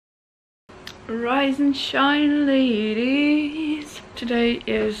Rise and shine, ladies. Today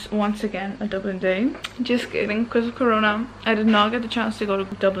is once again a Dublin day. Just kidding, because of Corona I did not get the chance to go to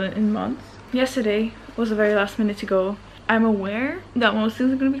Dublin in months. Yesterday was the very last minute to go. I'm aware that most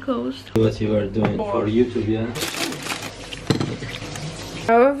things are going to be closed. What you are doing for YouTube, yeah?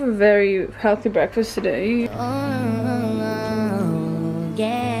 I have a very healthy breakfast today.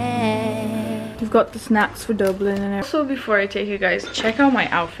 Yeah. We've got the snacks for Dublin and everything. So before I take you guys, check out my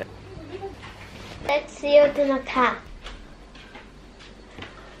outfit. Let's see what's in the cat.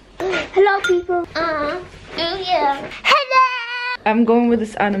 Hello, people. Oh yeah. Hello. I'm going with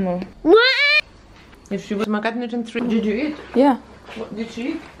this animal. What? If she was my cat in 3, did you eat? Yeah. What did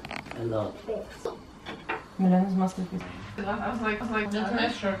she eat? A lot. Milena's masterpiece. I was like, Just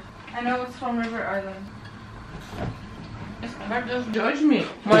measure. I know it's from River Island. But just judge me.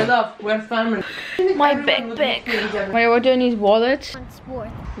 My love, we're family. My backpack. Wait, what do I need? Wallet? On sport.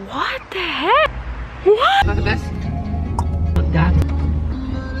 What the heck? What? Look at this. That.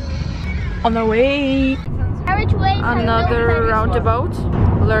 On the way. Another roundabout.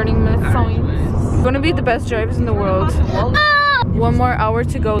 Learning math signs. We're gonna be the best drivers in the world. Oh! 1 more hour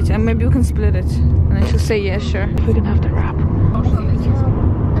to go, and maybe we can split it. And I should say yeah, sure. We can have the wrap. The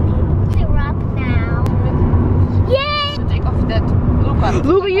wrap now. Yay! Take off that. Luca.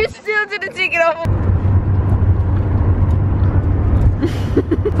 Luca, you still didn't take it off.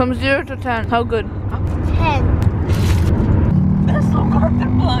 From 0 to 10, how good? 10. That's so carpet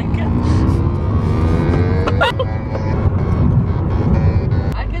blanket.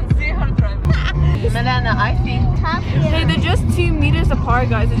 I can see her driving. Milena, I think Top Hey, here. they're just 2 meters apart,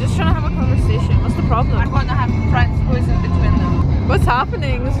 guys. They're just trying to have a conversation. What's the we're problem? gonna have friends who is in between them. What's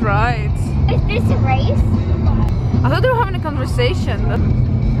happening is right. Is this a race? I thought they were having a conversation.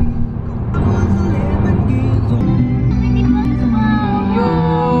 Yo,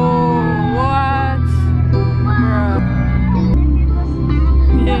 what?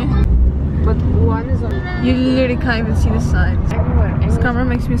 Yeah. But one is on You literally can't even see the signs. everywhere. This camera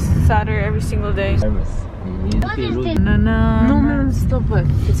makes me sadder every single day. What is this? No, no. No, man, stop it.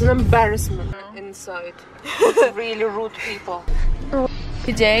 It's an embarrassment inside. It's really rude people.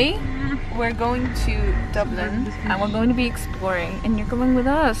 Today, we're going to Dublin and we're going to be exploring, and you're going with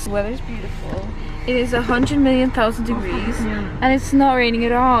us. The weather's beautiful. It is 100,000,000 degrees and it's not raining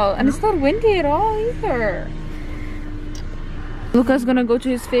at all, and it's not windy at all either. Luca's gonna go to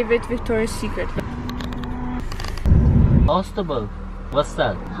his favorite Victoria's Secret. Hostable. What's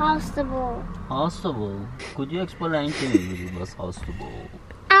that? Hospital. Hostable. Could you explain to me what's hostable?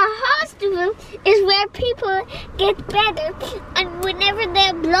 A hospital is where people get better and whenever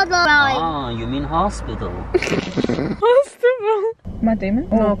their blood arrives. Ah, you mean hospital. Hostable. Matt Damon?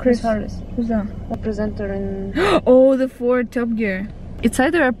 No, Chris Harris. Who's that? A presenter in... Oh, the Ford Top Gear. It's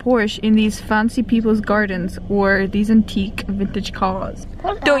either a Porsche in these fancy people's gardens or these antique vintage cars.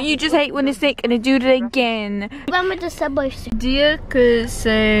 Don't you just hate when they say and do it again? Remember the subway station? Dire que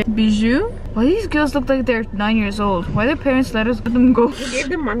c'est bijou? Why these girls look like they're 9 years old? Why their parents let us let them go? Who gave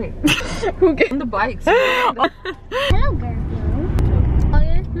them money? Who gave On the bikes. Hello, girl.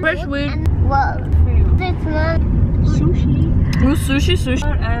 fresh weed? And what? That's not sushi. Ooh, sushi.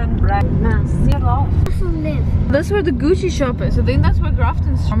 And right now, Also live. That's where the Gucci shop is. I think that's where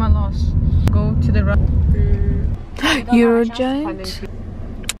Grafton's from. I lost. Go to the right. Eurogiant.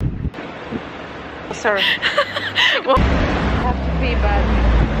 Sorry. Well, Have to be bad.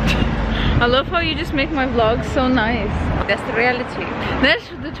 I love how you just make my vlogs so nice. That's the reality. That's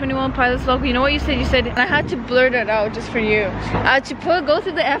the 21 Pilots vlog. You know what you said? You said I had to blur that out just for you. I had to go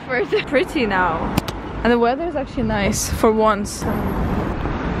through the effort. Pretty now. And the weather is actually nice for once.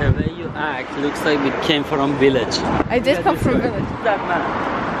 The way you act looks like we came from village. I did come from village. That man.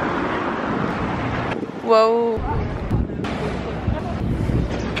 Whoa.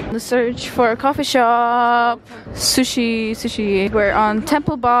 The search for a coffee shop. Sushi. We're on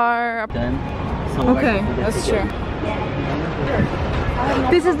Temple Bar. Then, Okay, that's true.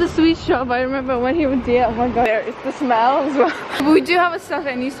 This is the sweet shop. I remember when he would oh my god, it's the smell as well. But we do have a stuff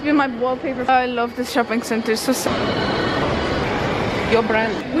that needs to be my wallpaper. I love this shopping center. It's so Your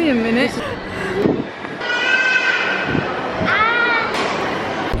brand. Wait a minute.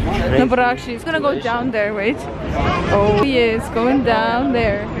 No, but actually it's gonna go down there, wait. Oh yeah, it's going down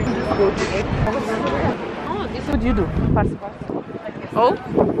there. Oh, this is what you do. Oh?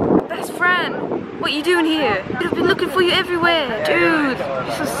 Best friend! What you doing here? I've been looking for you everywhere! Dude!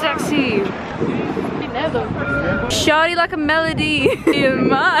 You're so sexy! Shawty like a melody in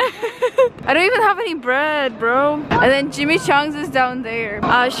my. I don't even have any bread, bro. And then Jimmy Chong's is down there.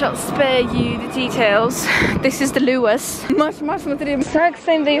 I shall spare you the details. This is the Lewis. Much the exact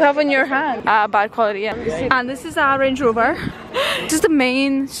same that you have on your hand. Bad quality, yeah. And this is our Range Rover. This is the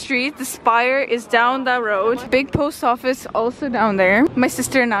main street. The Spire is down that road. Big post office also down there. My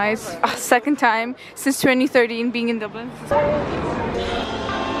sister and I's second time since 2013 being in Dublin.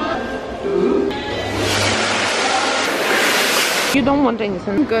 You don't want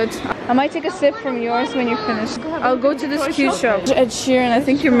anything? Good. I might take a sip from yours when you're finished. I'll go to this cute shop. Ed Sheeran, I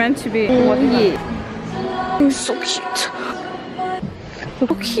think you're meant to be. Oh, yeah. It's so cute. Look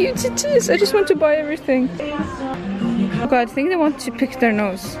how cute it is. I just want to buy everything. Oh god, I think they want to pick their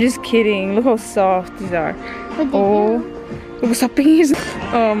nose. Just kidding. Look how soft these are. Oh. Look what's up here.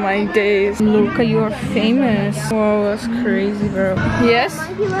 Oh my days. Luca, you are famous. Whoa, that's crazy, bro. Yes?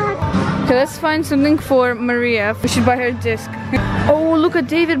 Okay, let's find something for Maria. We should buy her a disc. Oh, look at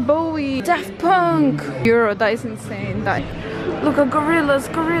David Bowie. Daft Punk. Euro, that is insane. That. Look at gorillas.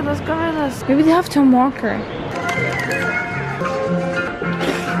 Maybe they have Tom Walker.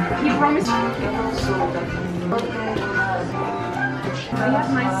 He promised.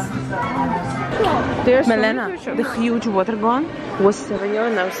 There's Melena, the huge water gun was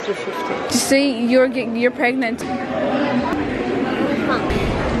 €7, now it's €3.50. Just say you're pregnant.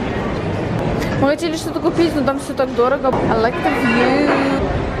 Мы хотели что-то купить, но там все так дорого. I like the view.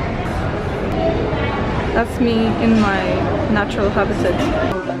 That's me in my natural habitat.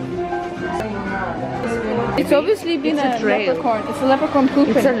 It's obviously been a leprechaun. It's a leprechaun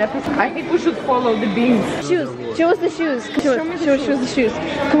pooping. It's a leprechaun. I think we should follow the beans. Shoes. Show us the shoes. Show us the shoes.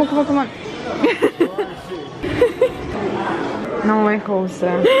 Come on. No way,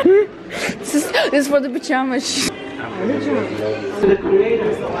 Jose. This is for the pajamas.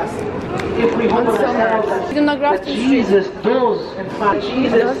 Jesus, those and fat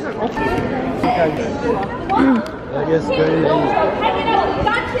Jesus. I guess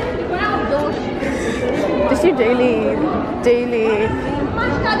This is your daily.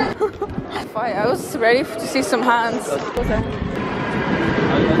 Fine, I was ready to see some hands.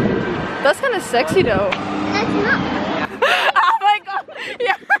 That's kind of sexy though. That's not. Oh my god!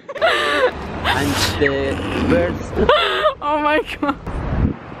 Yeah. And the birds. Oh my god.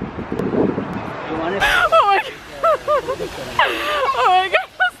 You want it? Oh my god. Oh my god,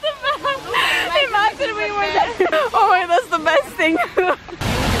 that's the best. Imagine we were there. Oh my, that's the best thing.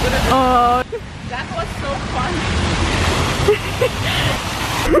 Oh. That was so fun.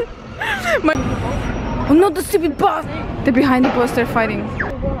 Oh no, the stupid bus! They're behind the bus, they're fighting.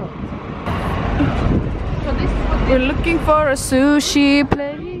 We're looking for a sushi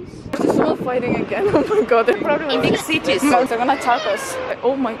place. There's all fighting again. Oh my god, they're probably In big cities. they're gonna attack us.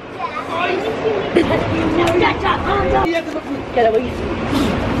 Oh my.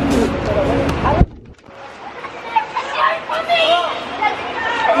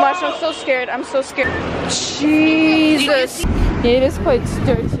 Gosh, I'm so scared. Jesus. Yeah, it is quite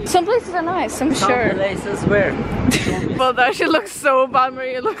dirty. Some places are nice, I'm sure. Some places where? Well, that shit looks so bad,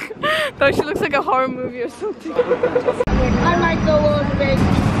 Maria. Look, that shit looks like a horror movie or something. I might go on big.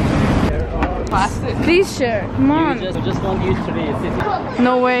 Please share. Come on. We just want you to read.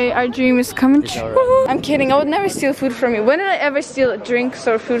 No way, our dream is coming It's true. alright. I'm kidding, I would never steal food from you. When did I ever steal drinks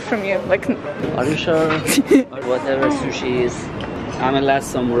or food from you? Like, Are you sure? Whatever sushi is. I'm a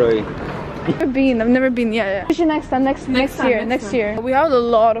last samurai. I've never been. Yeah. Sushi next time, next year. We have a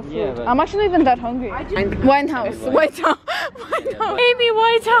lot of food. Yeah, but- I'm actually even that hungry. White House. Amy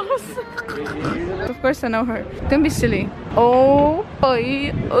Whitehouse. Of course I know her. Don't be silly. Oh,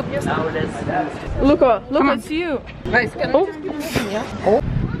 boy. Now let's. Luca, it's you. Guys, can Oh.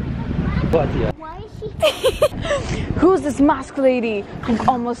 What? Yeah. Why is she? Who's this masked lady who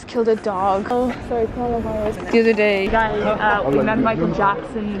almost killed a dog? Oh, sorry, coronavirus. The other day. Guys, we met Michael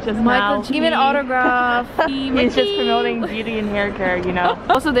Jackson just now. Give me an autograph. He's just promoting beauty and hair care, you know.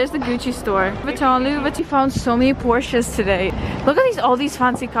 Also, there's the Gucci store. Louis Vuitton found so many Porsches today. Look at all these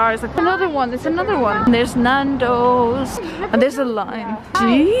fancy cars. Like another one. There's another one. And there's Nando's. And there's a line.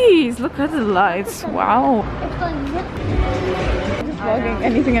 Jeez, look at the lights. Wow. It's going to Vlogging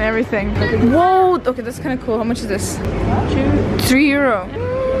anything and everything. Whoa. Okay, that's kind of cool. How much is this?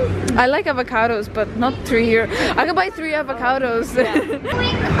 €3. I like avocados, but not €3. I can buy 3 avocados.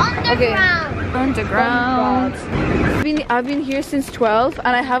 underground. Underground. I've been here since 12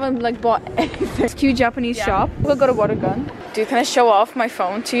 and I haven't like bought anything. It's a cute Japanese shop. We'll go to water gun. Dude, can I show off my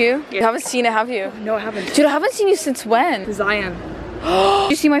phone to you? You haven't seen it, have you? No, I haven't. Dude, I haven't seen you since when? Zion.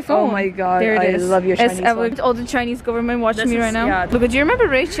 You see my phone? Oh my god, There it I is. love your Chinese phone. All the Chinese government watching This me is- right now. yeah. Look, do you remember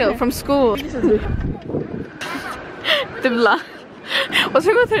Rachel from school? dublin. What's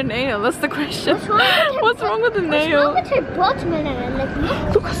wrong with her nail? That's the question. What's wrong with the nail? What's wrong with her bottom and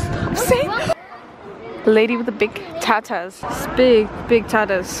like, Look, stop saying. The lady with the big tatas. It's big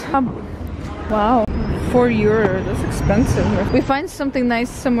tatas. Wow. €4. That's expensive. We find something nice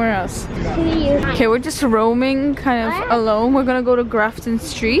somewhere else. Okay, we're just roaming kind of alone. We're gonna go to Grafton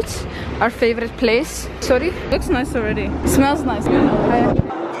Street, our favorite place. Sorry? Looks nice already. Smells nice.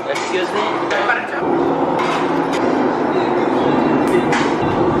 Excuse me?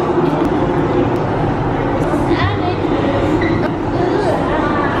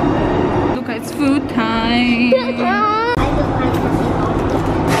 Look, it's food time.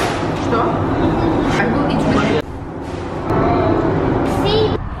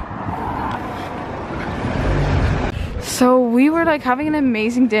 So we were like having an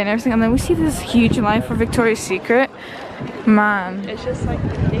amazing day and everything, and then we see this huge line for Victoria's Secret. Man, It's just like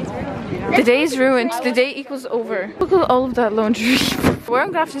the day's ruined, you know? the day is ruined. The day equals over. Look at all of that laundry. We're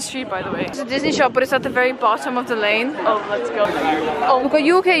on Grafton Street, by the way. It's a Disney shop, but it's at the very bottom of the lane. Oh, let's go. Oh, Luca,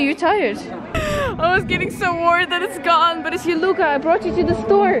 you okay? You tired? I was getting so worried that it's gone, but it's you, Luca. I brought you to the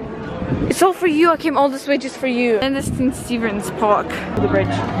store. It's all for you. I came all this way just for you. And this St. Stephen's Park. The bridge.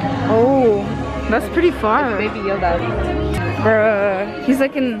 Oh, that's pretty far. Baby Yoda. Bruh, he's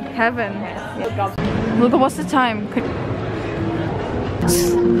like in heaven. Luca, what's the time?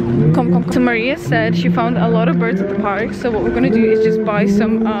 Come. So Maria said she found a lot of birds at the park, so what we're gonna do is just buy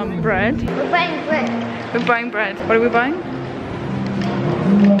some bread. We're buying bread. We're buying bread. What are we buying?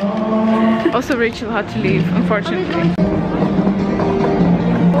 Also, Rachel had to leave, unfortunately.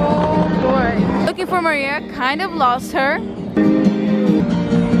 Oh boy. Looking for Maria, kind of lost her.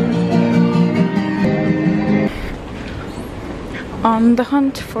 On the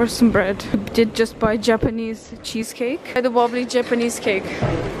hunt for some bread. We did just buy Japanese cheesecake. The wobbly Japanese cake.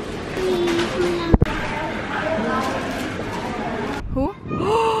 Who?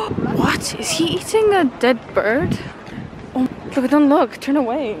 What? Is he eating a dead bird? Oh, look, don't look. Turn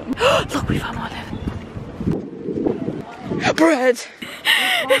away. Look, we found one. Bread! So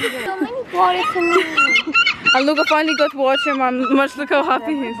many water to me. And Luca finally got water, man. Look how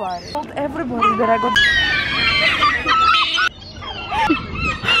happy he is. I told everybody that I got.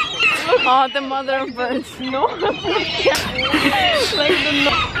 Oh, the mother of birds. No. Like the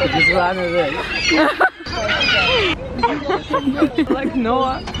no. Just ran away. Like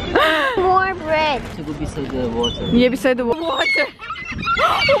Noah. More bread. To go beside the water. Yeah, beside the water.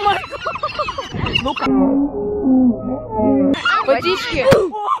 Oh my god. Look. Водички.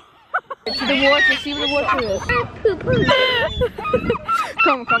 To the water. See where the water is.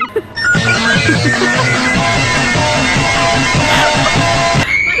 Come.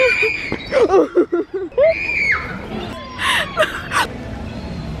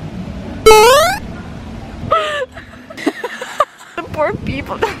 The poor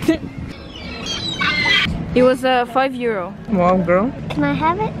people down there. It was €5. Wow, girl. Can I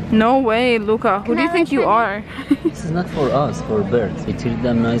have it? No way, Luca. Who do you think you are? This is not for us, for birds. We treat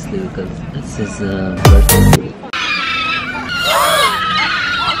them nicely because this is bird.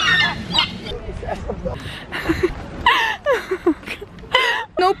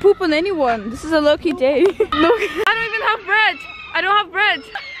 No poop on anyone. This is a lucky day. Look, I don't even have bread. I don't have bread.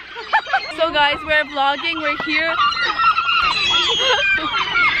 So guys, we're vlogging. We're here.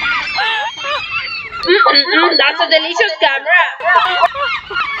 That's a delicious camera.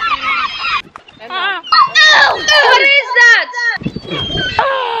 What is that?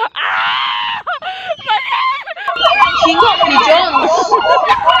 King of pigeons.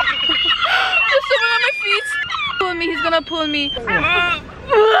 There's someone on my feet. Pull me. He's gonna pull me.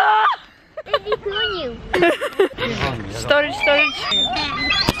 Is he pulling you? Storage.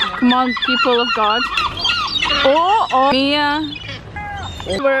 Come on, people of God. Oh, Mia.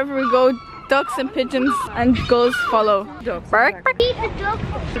 Wherever we go, ducks and pigeons and gulls follow. Bark. Eat the dog.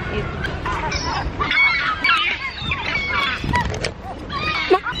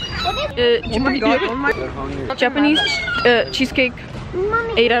 Japanese cheesecake.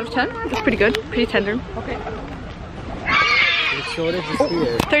 8 out of 10. It's pretty good. Pretty tender. Okay. The shortage is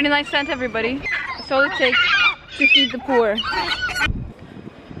here. 39 cents, everybody. That's all it takes to feed the poor.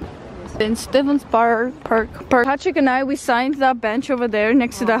 In Stephen's Park. Patrick and I, we signed that bench over there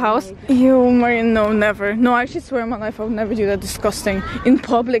next to the house. Ew, Marian, no, never. No, I actually swear on my life I would never do that. Disgusting. In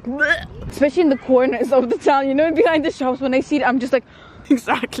public. Blech. Especially in the corners of the town, you know, behind the shops. When I see it, I'm just like,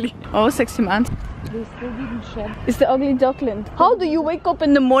 exactly. Oh, sexy man. They still didn't shed. It's the ugly duckling. How do you wake up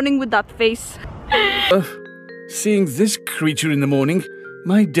in the morning with that face? Seeing this creature in the morning,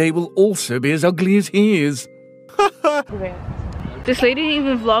 my day will also be as ugly as he is. This lady didn't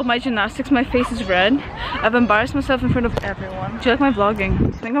even vlog my gymnastics. My face is red. I've embarrassed myself in front of everyone. Do you like my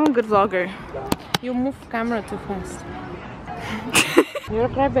vlogging? I think I'm a good vlogger. You move camera too fast. You're a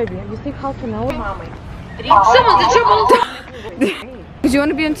crybaby. You think half an hour? Someone's in trouble! Because you want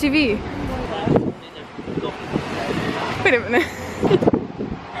to be on TV. Wait a minute.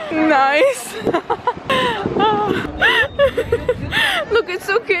 Nice. Look, it's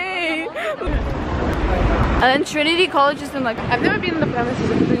okay. And then Trinity College is in like... I've never been in the premises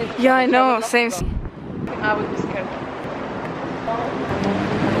of Trinity. Yeah, I know, same. I would be scared.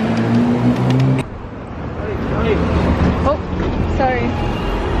 Oh, sorry.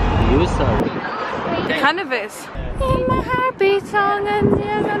 You sorry. It kind of is. In my heartbeat song and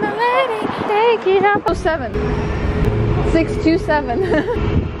you're gonna let it take it up. 07. 627.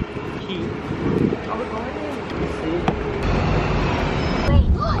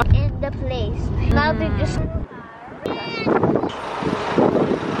 In the place. Now they just.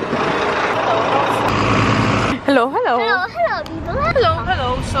 Hello, hello. Hello, hello, people. Hello, hello.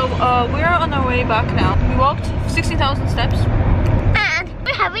 So, we're on our way back now. We walked 60,000 steps. And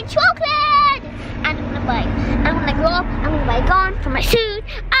we're having chocolate. And I'm gonna grow up. I'm gonna buy a gun for my suit.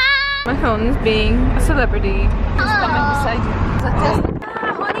 My phone is being a celebrity. Beside you.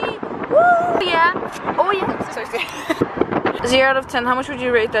 Honey. Woo! Yeah. Oh yeah. Sorry. 0 out of 10. How much would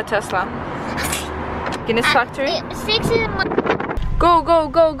you rate that Tesla? Guinness Factory. 6 is my. Go, go,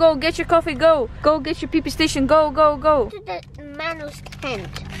 go, go. Get your coffee. Go. Go get your pee station. Go, go, go. To the Manu's tent.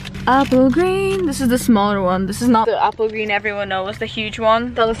 Apple green. This is the smaller one. This is not the apple green everyone knows. The huge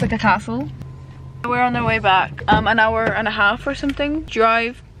one that looks like a castle. We're on our way back. An hour and a half or something.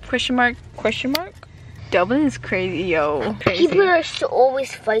 Drive. Question mark. Question mark. Dublin is crazy, yo. Crazy. People are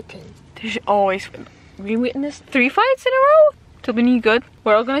always fighting. There's always. We witnessed 3 fights in a row. Dublin, you good?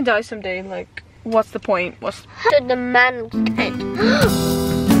 We're all gonna die someday. Like, what's the point? What's To the Manu's tent.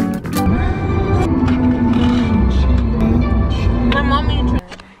 My mommy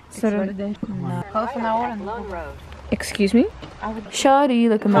Half an hour and long road. Excuse me? Shoddy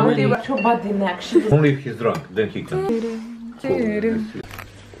like a melody. Only if he's drunk, then he can.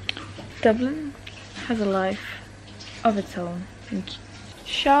 Dublin has a life of its own.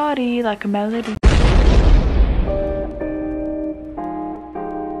 Shoddy like a melody.